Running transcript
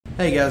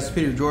Hey guys, it's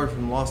Peter George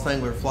from Lost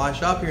Angler Fly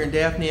Shop here in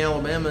Daphne,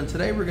 Alabama, and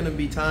today we're going to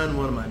be tying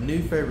one of my new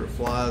favorite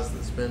flies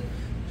that's been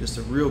just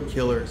a real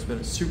killer. It's been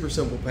a super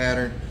simple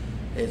pattern.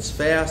 It's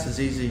fast, it's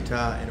easy to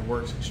tie, and it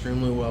works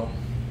extremely well.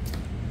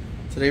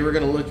 Today we're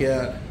going to look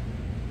at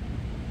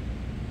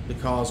the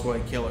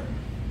Causeway killer.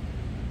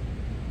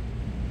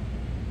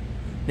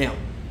 Now,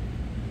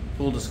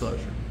 full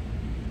disclosure,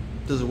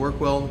 does it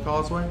work well in the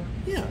Causeway?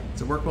 Yeah.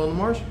 Does it work well in the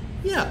marsh?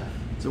 Yeah.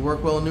 Does it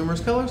work well in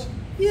numerous colors?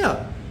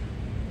 Yeah.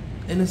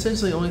 And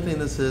essentially the only thing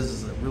this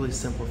is a really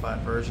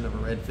simplified version of a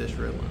redfish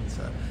riddling.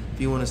 So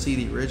if you want to see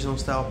the original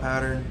style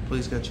pattern,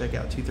 please go check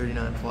out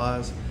 239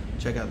 Flies.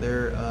 Check out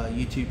their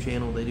YouTube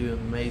channel. They do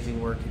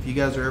amazing work. If you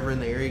guys are ever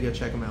in the area, go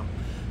check them out.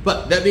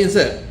 But that being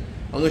said,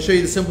 I'm going to show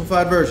you the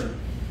simplified version,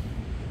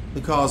 the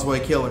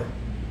Causeway killer.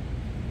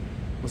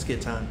 Let's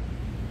get time.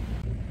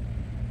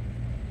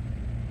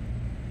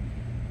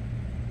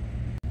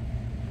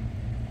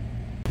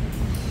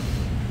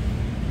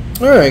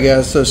 Alright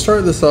guys, so to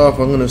start this off,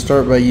 I'm going to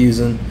start by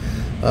using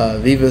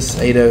Vivus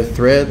 80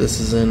 thread. This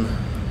is in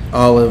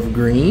olive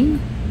green,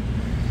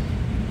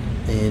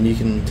 and you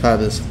can tie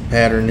this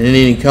pattern in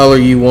any color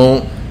you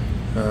want,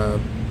 so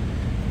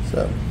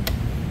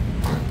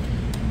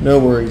no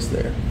worries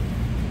there.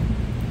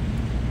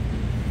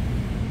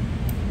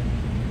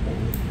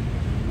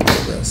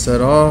 Get that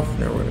set off.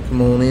 Now we're going to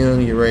come on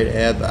in, get ready to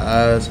add the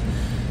eyes.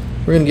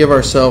 We're going to give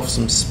ourselves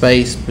some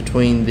space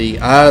between the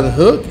eye of the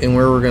hook and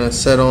where we're going to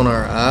set on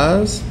our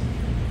eyes.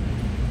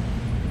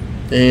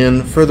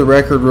 And for the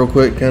record, real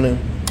quick, kind of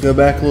go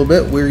back a little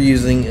bit, we're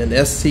using an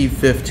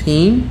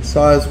SC15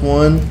 size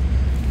 1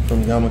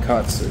 from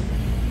Gamakatsu.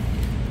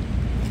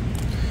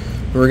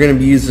 We're going to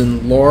be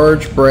using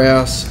large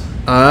brass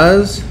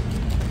eyes.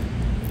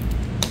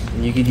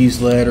 And you could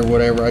use lead or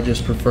whatever, I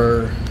just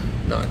prefer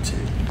not to.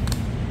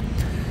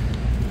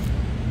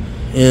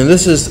 And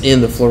this is in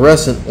the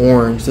fluorescent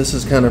orange. This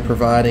is kind of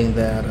providing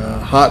that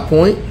hot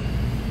point.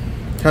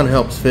 Kind of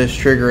helps fish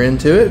trigger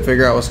into it,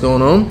 figure out what's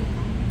going on.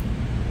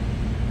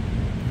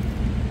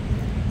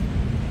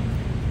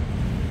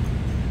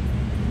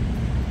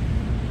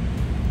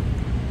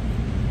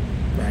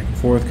 Back and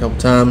forth a couple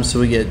times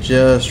so we get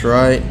just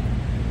right.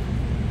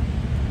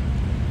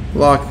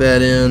 Lock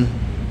that in.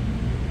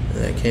 And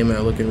that came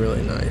out looking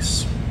really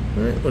nice.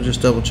 Alright, we'll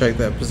just double check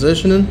that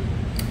positioning.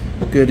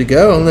 Good to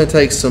go. I'm going to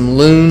take some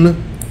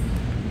Loon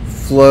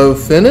Flow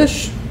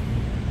Finish.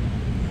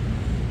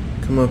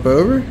 Come up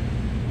over.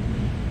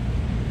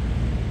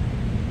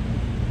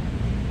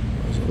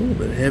 I was a little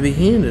bit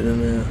heavy-handed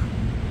in there.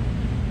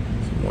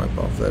 So wipe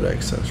off that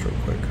excess real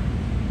quick.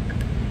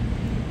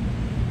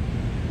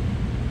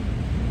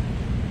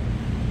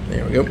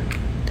 There we go.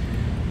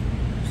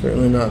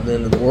 Certainly not the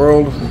end of the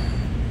world.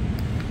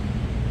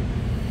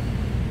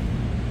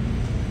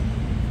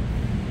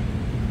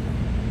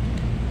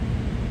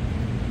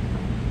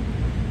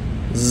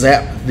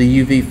 Zap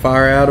the UV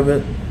fire out of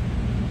it.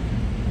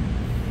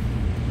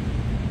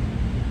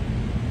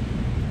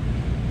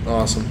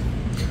 Awesome.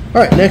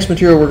 Alright, next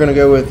material we're going to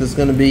go with is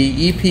going to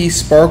be EP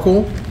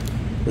Sparkle.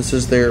 This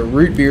is their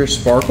root beer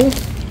sparkle.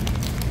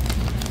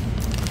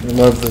 I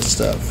love this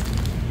stuff.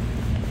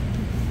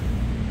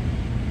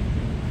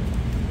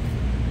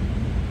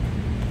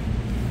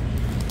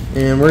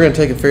 And we're going to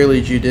take a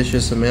fairly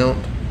judicious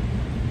amount,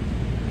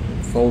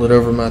 fold it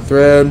over my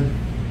thread,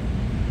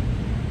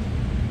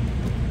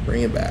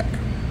 bring it back.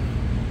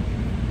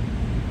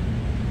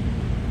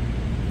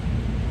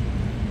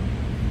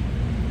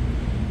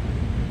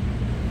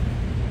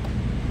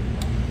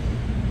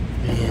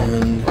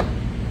 And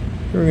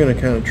we're going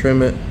to kind of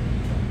trim it.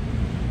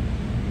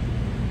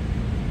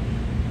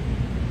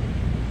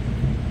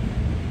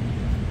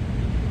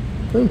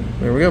 Boom,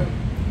 there we go.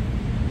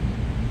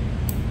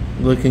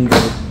 Looking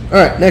good.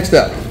 Alright, next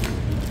up,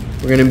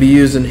 we're going to be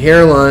using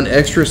Hairline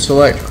Extra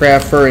Select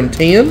Craft Fur and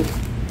Tan.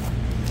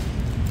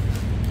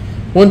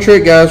 One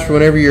trick, guys, for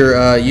whenever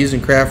you're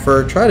using craft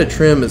fur, try to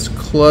trim as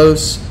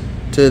close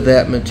to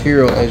that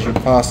material as you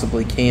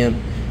possibly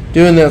can.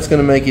 Doing that's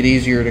going to make it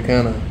easier to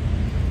kind of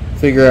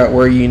figure out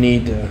where you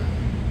need to,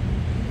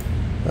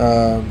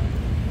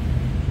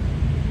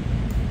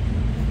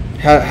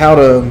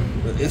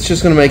 it's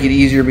just going to make it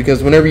easier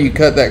because whenever you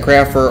cut that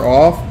craft fur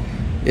off,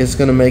 it's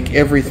going to make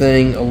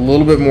everything a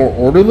little bit more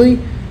orderly,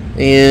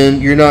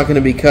 and you're not going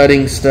to be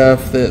cutting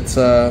stuff that's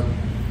not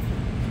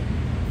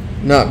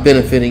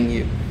benefiting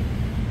you.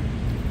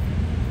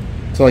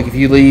 So like if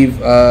you leave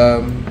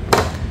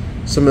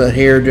some of that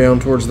hair down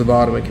towards the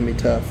bottom, it can be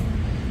tough.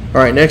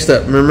 Alright, next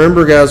up,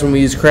 remember guys, when we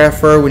use craft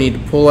fur, we need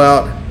to pull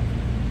out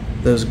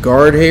those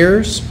guard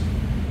hairs.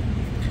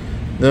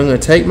 Then I'm going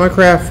to take my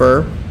craft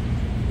fur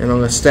and I'm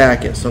going to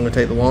stack it. So I'm going to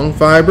take the long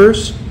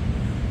fibers,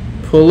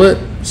 pull it,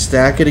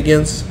 stack it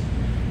against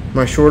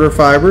my shorter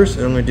fibers,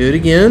 and I'm going to do it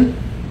again.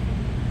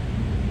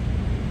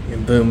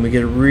 And boom, we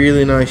get a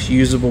really nice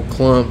usable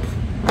clump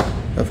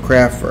of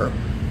craft fur.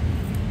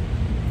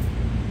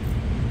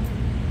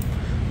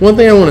 One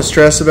thing I want to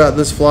stress about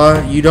this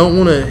fly, you don't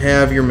want to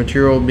have your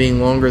material being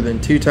longer than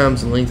 2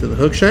 times the length of the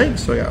hook shank.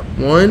 So I got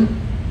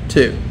 1,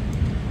 2.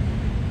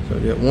 So So I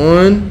get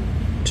 1,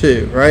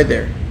 2 right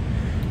there.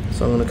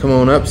 So I'm going to come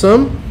on up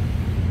some.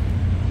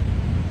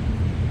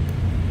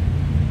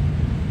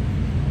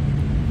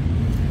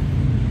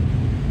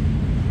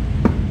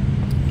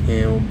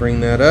 And we'll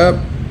bring that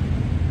up.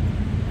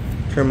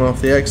 Trim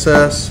off the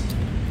excess.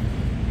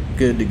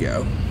 Good to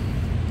go.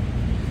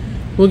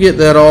 We'll get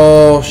that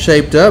all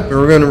shaped up, and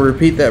we're going to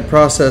repeat that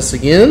process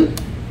again.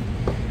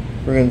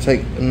 We're going to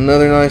take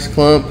another nice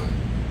clump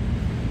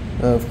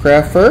of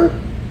craft fur.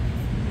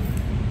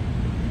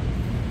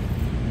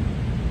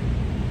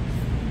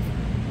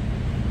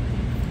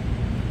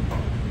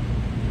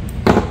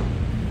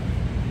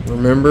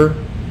 Remember,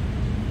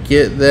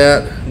 get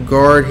that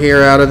guard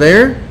hair out of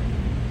there.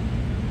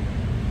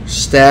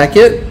 Stack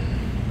it.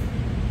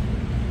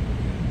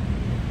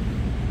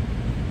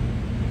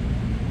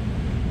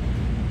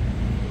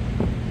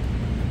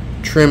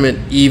 Trim it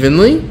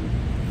evenly.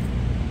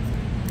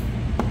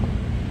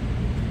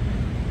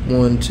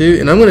 1, 2,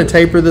 and I'm going to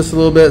taper this a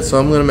little bit, so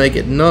I'm going to make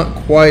it not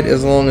quite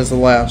as long as the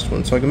last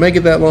one. So I can make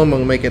it that long, but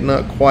I'm going to make it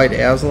not quite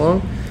as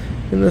long,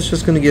 and that's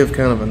just going to give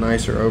kind of a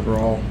nicer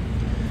overall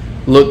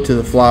look to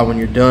the fly when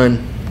you're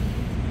done.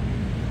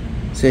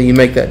 So you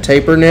make that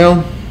taper now.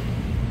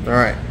 All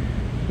right,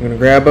 I'm going to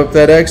grab up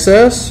that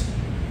excess,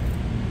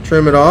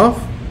 trim it off.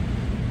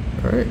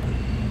 All right,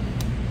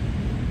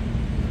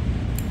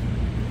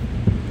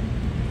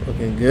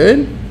 looking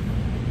good.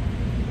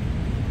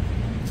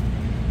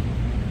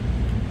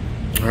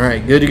 All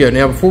right, good to go.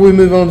 Now, before we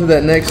move on to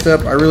that next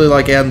step, I really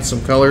like adding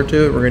some color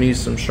to it. We're going to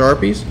use some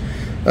Sharpies.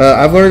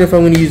 I've learned if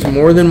I'm going to use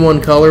more than one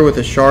color with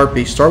a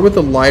Sharpie, start with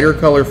the lighter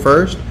color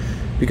first,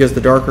 because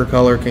the darker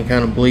color can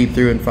kind of bleed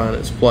through and find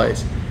its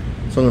place.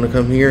 So I'm going to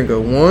come here and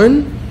go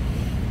 1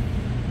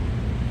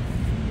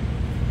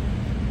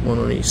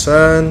 on each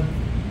side,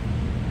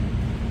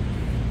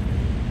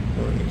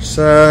 1 on each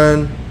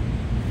side.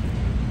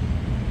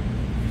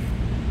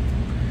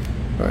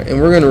 All right,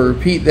 and we're going to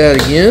repeat that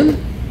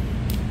again.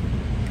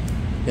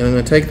 And I'm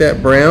going to take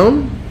that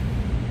brown,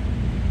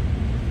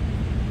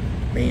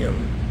 bam,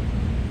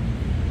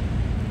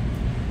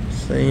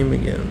 same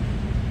again.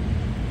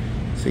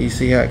 So you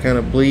see how it kind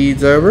of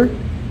bleeds over.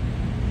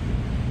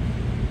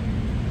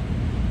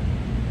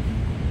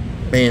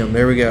 Bam,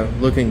 there we go,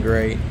 looking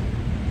great.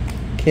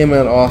 Came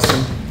out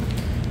awesome.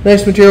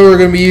 Next material we're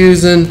going to be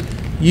using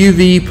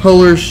UV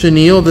Polar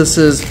Chenille. This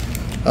is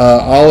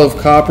olive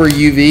copper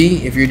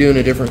UV. If you're doing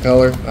a different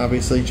color,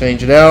 obviously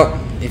change it out.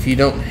 If you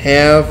don't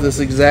have this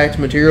exact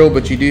material,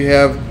 but you do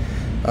have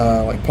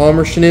like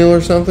Palmer Chenille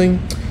or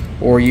something,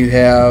 or you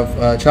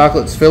have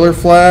Chocolate's Filler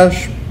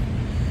Flash,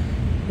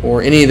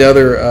 or any of the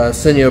other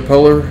Senyo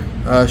Polar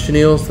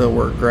chenilles, they'll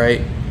work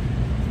great.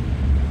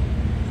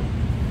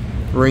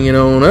 Bring it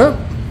on up,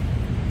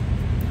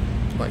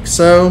 like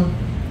so.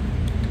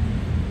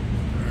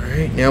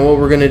 Alright, now what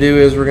we're going to do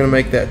is we're going to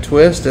make that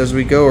twist as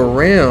we go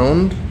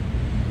around.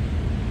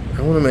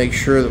 I want to make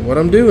sure that what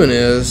I'm doing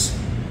is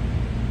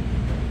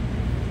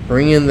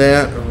bringing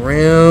that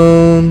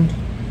around,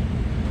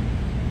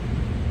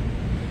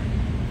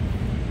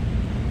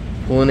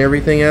 pulling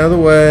everything out of the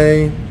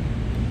way.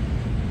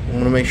 I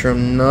want to make sure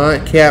I'm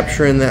not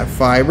capturing that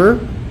fiber.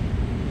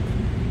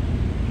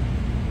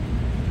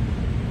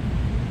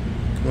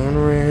 Come on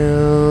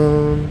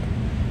around.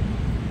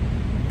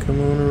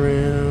 Come on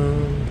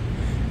around.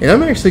 And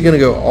I'm actually going to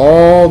go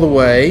all the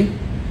way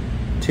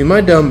to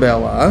my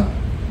dumbbell eye.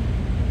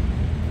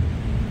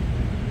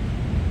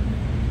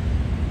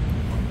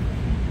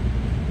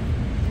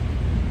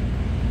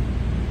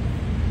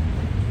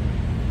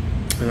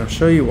 And I'll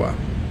show you why.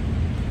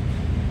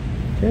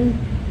 Okay,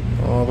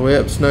 all the way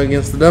up snug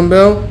against the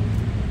dumbbell.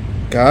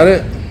 Got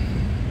it.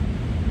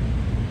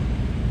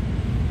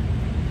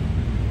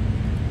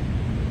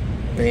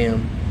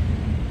 Bam.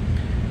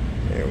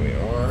 There we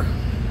are.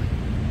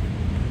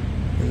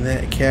 And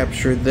that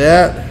captured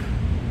that.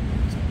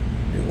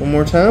 Do it one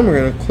more time. We're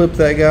going to clip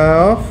that guy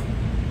off.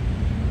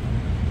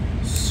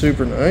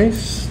 Super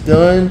nice.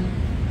 Done.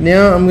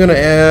 Now I'm going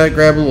to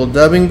grab a little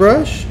dubbing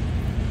brush.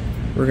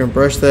 We're going to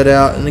brush that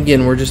out, and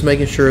again, we're just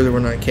making sure that we're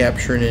not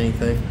capturing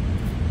anything.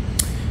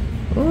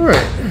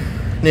 Alright,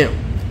 now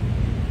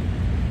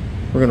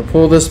we're going to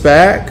pull this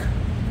back,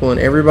 pulling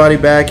everybody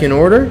back in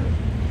order.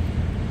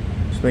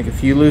 Just make a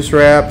few loose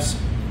wraps.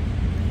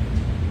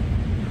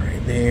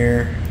 Right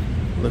there,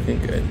 looking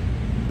good.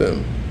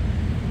 Boom.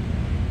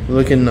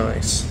 Looking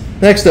nice.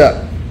 Next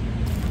up,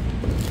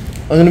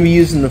 I'm going to be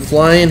using the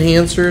Fly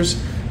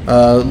Enhancers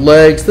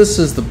legs. This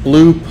is the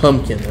blue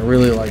pumpkin. I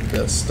really like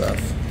this stuff.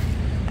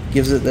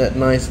 Gives it that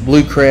nice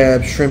blue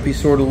crab, shrimpy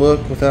sort of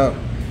look without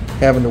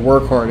having to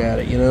work hard at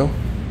it, you know.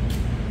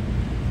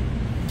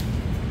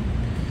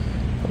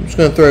 I'm just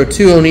going to throw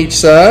 2 on each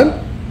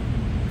side.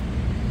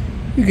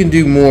 You can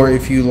do more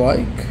if you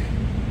like,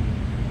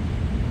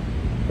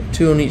 but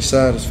 2 on each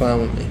side is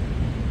fine with me.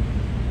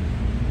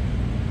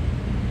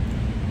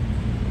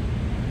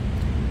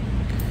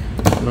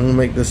 I'm going to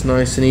make this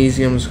nice and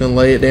easy. I'm just going to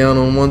lay it down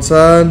on one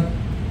side,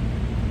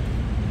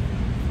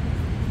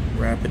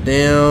 wrap it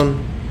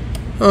down.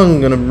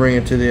 I'm going to bring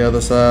it to the other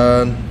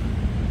side.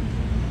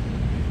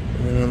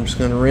 I'm just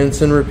going to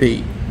rinse and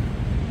repeat.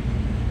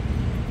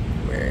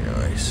 Very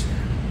nice.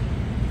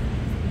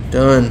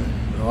 Done.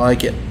 I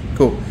like it.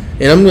 Cool.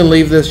 And I'm going to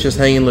leave this just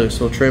hanging loose.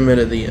 We'll trim it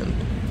at the end.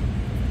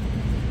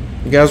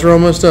 You guys are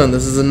almost done.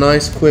 This is a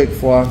nice quick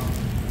fly.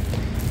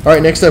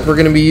 Alright, next up we're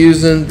going to be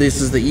using,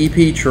 this is the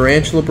EP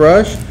Tarantula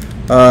brush.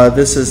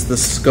 This is the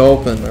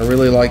Sculpin. I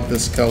really like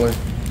this color.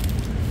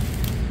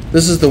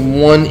 This is the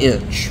 1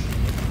 inch.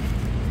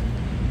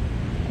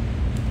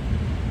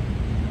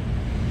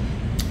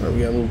 Alright,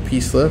 we got a little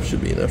piece left.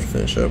 Should be enough to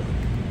finish up.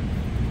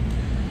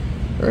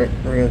 Alright,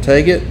 we're going to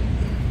take it.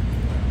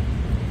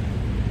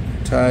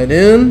 Tie it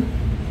in.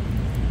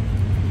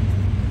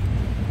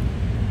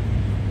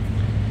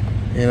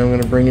 And I'm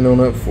going to bring it on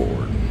up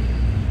forward.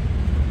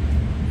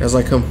 As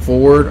I come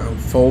forward, I'm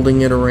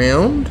folding it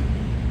around.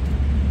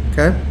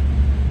 Okay?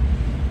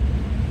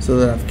 So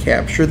that I've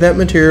captured that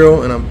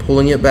material and I'm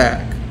pulling it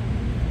back.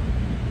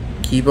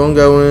 Keep on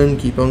going,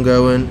 keep on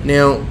going.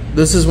 Now,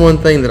 this is one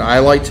thing that I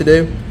like to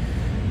do.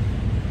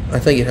 I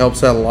think it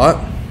helps out a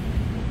lot.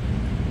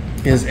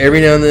 Is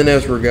every now and then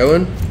as we're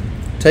going,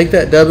 take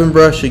that dubbing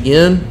brush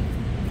again.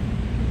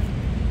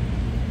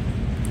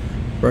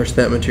 Brush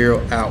that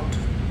material out.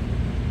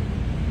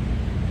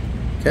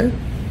 Okay?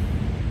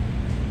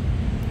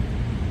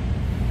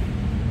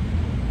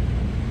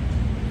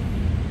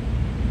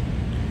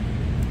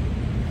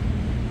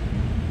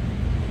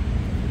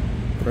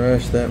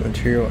 Brush that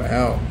material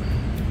out.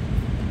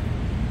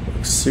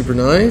 Looks super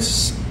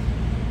nice.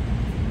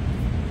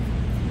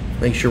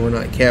 Make sure we're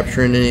not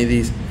capturing any of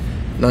these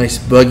nice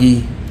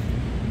buggy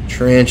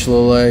tarantula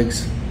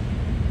legs.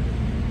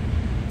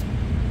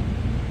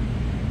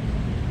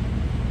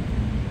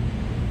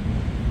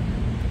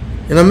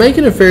 And I'm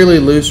making a fairly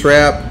loose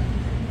wrap.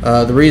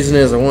 The reason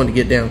is I wanted to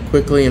get down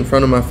quickly in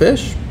front of my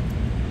fish.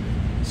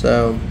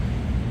 So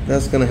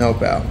that's going to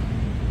help out.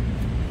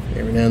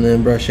 Every now and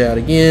then brush out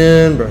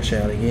again, brush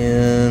out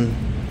again.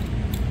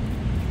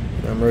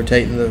 I'm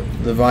rotating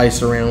the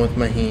vise around with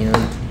my hand,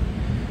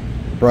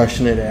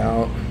 brushing it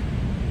out.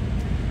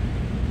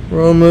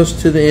 We're almost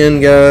to the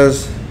end,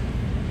 guys.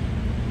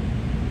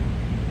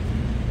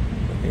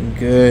 Looking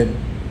good.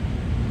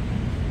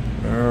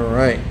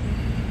 Alright.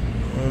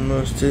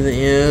 Almost to the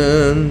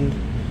end.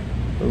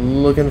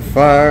 Looking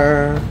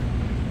fire. There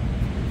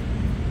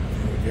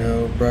we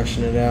go.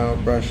 Brushing it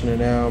out, brushing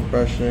it out,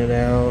 brushing it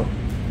out.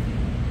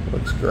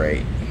 Looks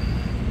great.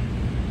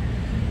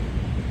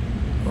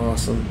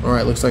 Awesome.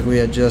 Alright, looks like we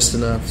had just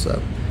enough,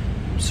 so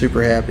I'm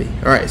super happy.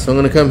 Alright, so I'm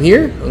going to come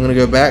here. I'm going to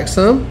go back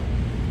some.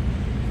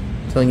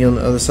 Telling you on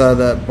the other side of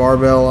that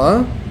barbell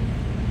eye.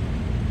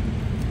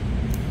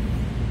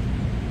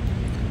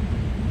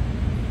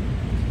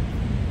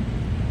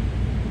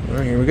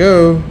 Alright, here we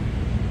go.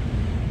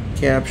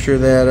 Capture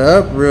that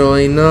up.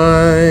 Really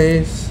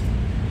nice.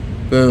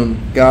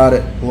 Boom. Got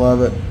it.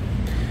 Love it.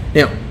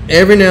 Now,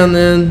 every now and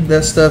then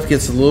that stuff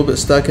gets a little bit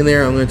stuck in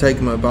there. I'm going to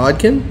take my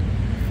bodkin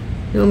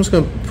and I'm just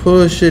going to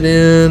push it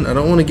in. I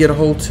don't want to get a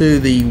hold to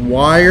the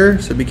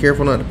wire, so be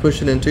careful not to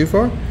push it in too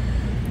far.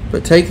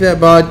 But take that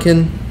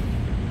bodkin,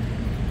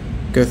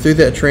 go through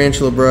that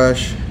tarantula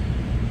brush,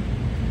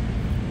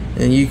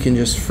 and you can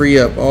just free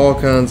up all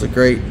kinds of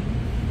great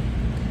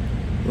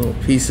little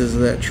pieces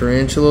of that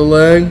tarantula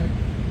leg.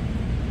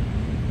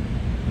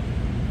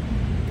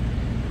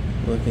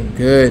 Looking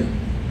good.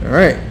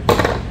 Alright.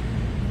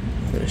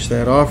 Finish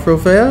that off real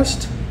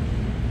fast.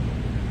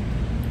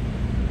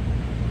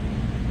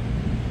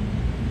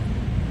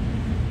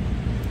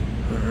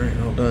 Alright,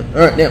 all done.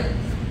 Alright, now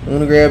I'm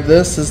going to grab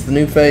this. This is the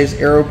New Phase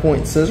Arrow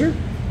Point Scissor.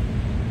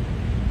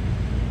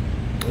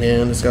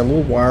 And it's got a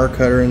little wire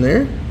cutter in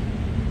there.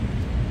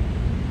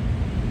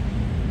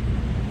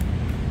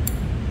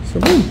 So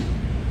boom.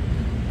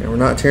 Now we're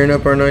not tearing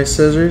up our nice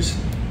scissors.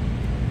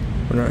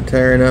 We're not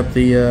tearing up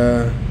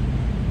the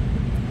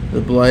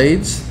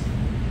blades.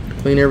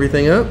 Clean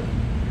everything up.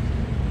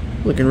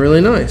 Looking really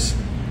nice.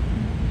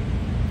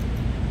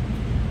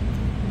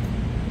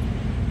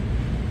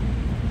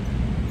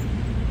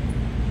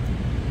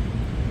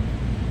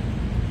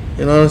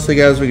 And honestly,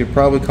 guys, we could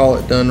probably call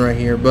it done right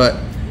here, but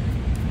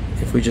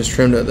if we just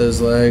trimmed up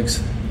those legs.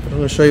 But I'm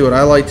going to show you what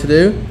I like to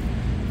do.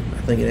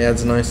 I think it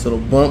adds a nice little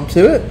bump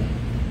to it.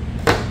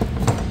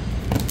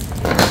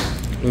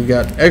 We've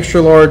got extra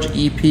large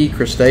EP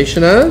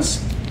crustacean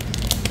eyes.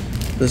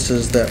 This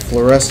is that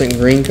fluorescent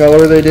green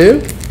color they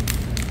do.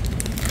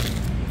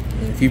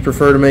 And if you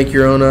prefer to make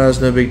your own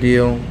eyes, no big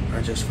deal.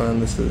 I just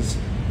find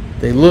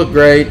they look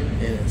great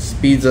and it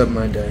speeds up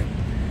my day.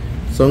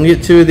 So I'm going to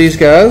get 2 of these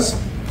guys.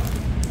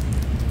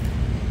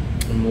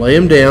 I'm going to lay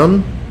them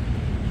down.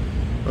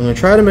 I'm going to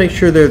try to make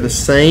sure they're the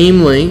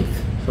same length.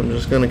 So I'm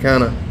just going to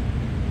kind of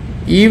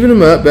even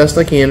them up best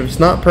I can. If it's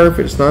not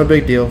perfect, it's not a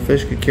big deal.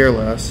 Fish could care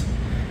less.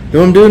 Then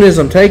what I'm doing is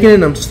I'm taking it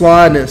and I'm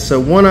sliding it so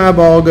one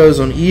eyeball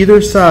goes on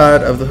either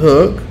side of the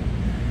hook,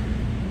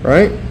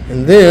 right?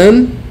 And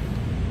then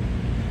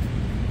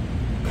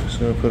I'm just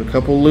going to put a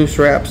couple loose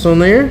wraps on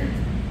there.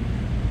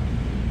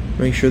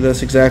 Make sure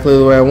that's exactly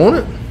the way I want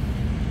it.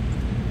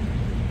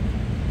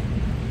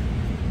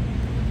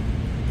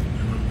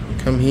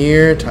 Come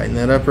here, tighten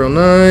that up real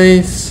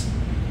nice.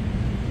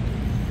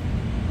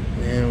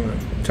 And I'm going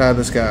to tie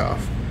this guy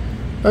off.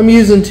 I'm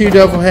using 2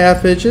 double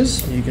half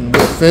hitches. You can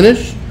whip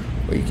finish,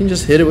 or you can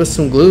just hit it with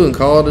some glue and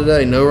call it a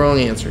day. No wrong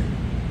answer,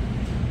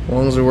 as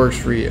long as it works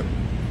for you.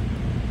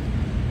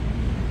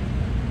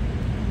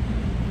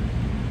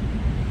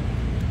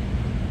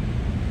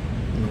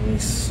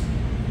 Nice.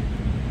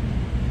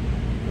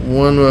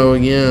 One row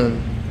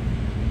again.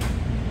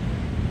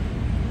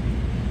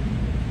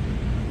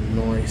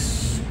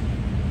 Nice.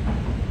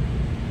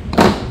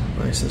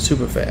 Nice and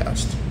super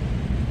fast.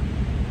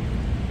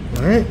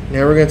 Alright,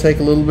 now we're going to take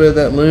a little bit of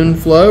that loon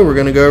flow. We're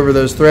going to go over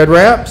those thread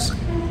wraps.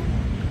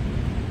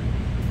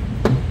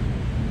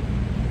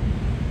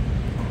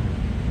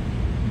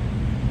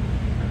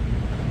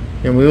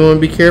 And we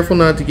want to be careful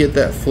not to get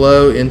that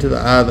flow into the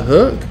eye of the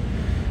hook.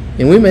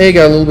 And we may have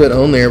got a little bit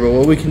on there, but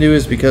what we can do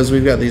is, because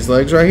we've got these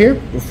legs right here,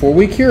 before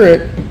we cure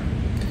it,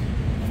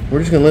 we're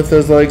just going to lift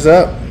those legs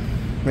up,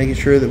 making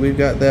sure that we've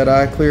got that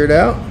eye cleared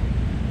out.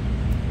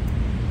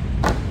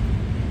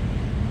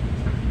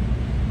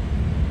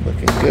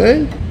 Looking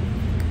good.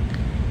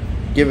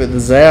 Give it the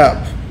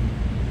zap.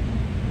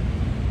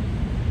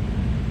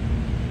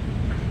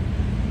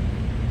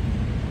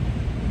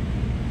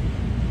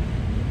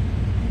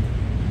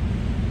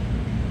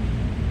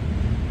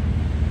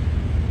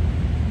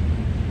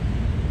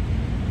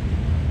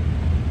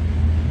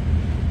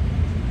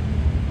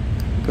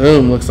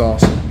 Boom, looks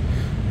awesome.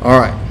 All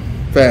right,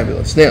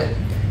 fabulous. Now,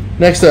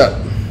 next up,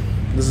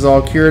 this is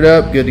all cured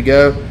up, good to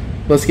go.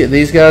 Let's get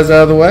these guys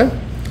out of the way.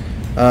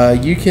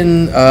 You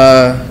can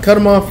cut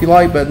them off if you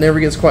like, but it never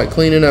gets quite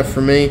clean enough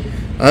for me.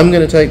 I'm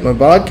going to take my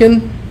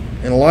bodkin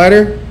and a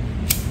lighter,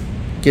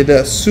 get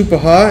that super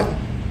hot,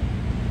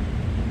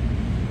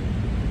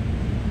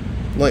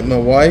 like my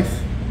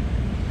wife,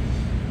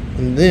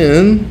 and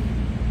then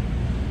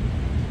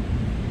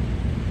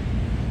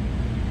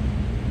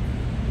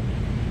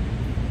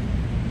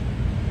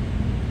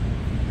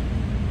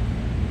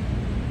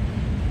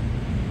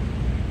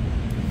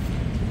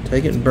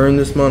take it and burn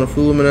this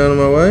monofilament out of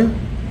my way.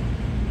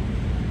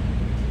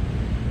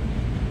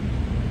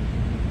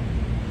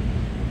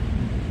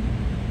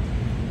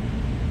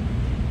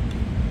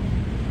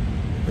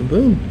 And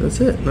boom,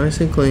 that's it. Nice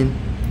and clean.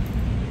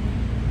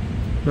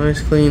 Nice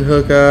clean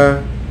hook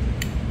eye.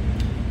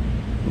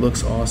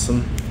 Looks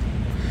awesome.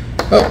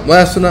 Oh,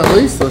 last but not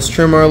least, let's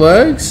trim our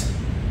legs.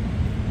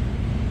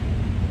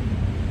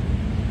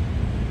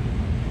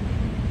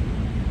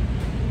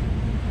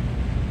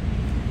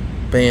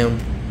 Bam.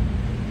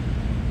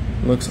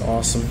 Looks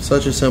awesome.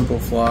 Such a simple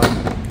fly.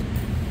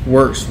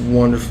 Works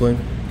wonderfully.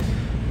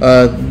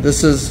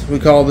 We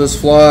call this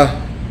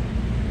fly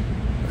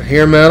a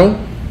hair metal.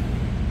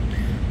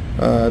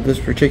 This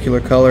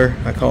particular color,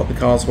 I call it the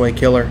Causeway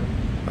Killer.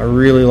 I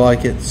really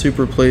like it.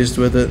 Super pleased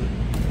with it.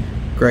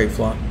 Great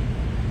fly.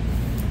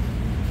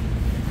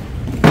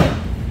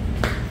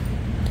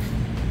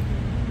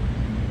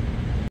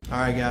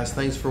 Alright guys,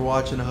 thanks for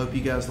watching. I hope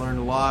you guys learned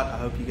a lot. I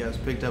hope you guys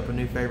picked up a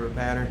new favorite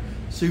pattern.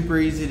 Super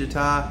easy to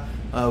tie.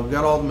 We've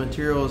got all the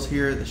materials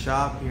here at the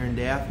shop here in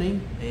Daphne,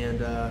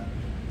 and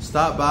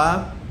stop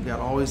by. We've got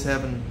always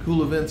having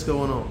cool events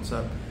going on,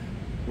 so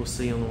we'll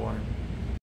see you on the water.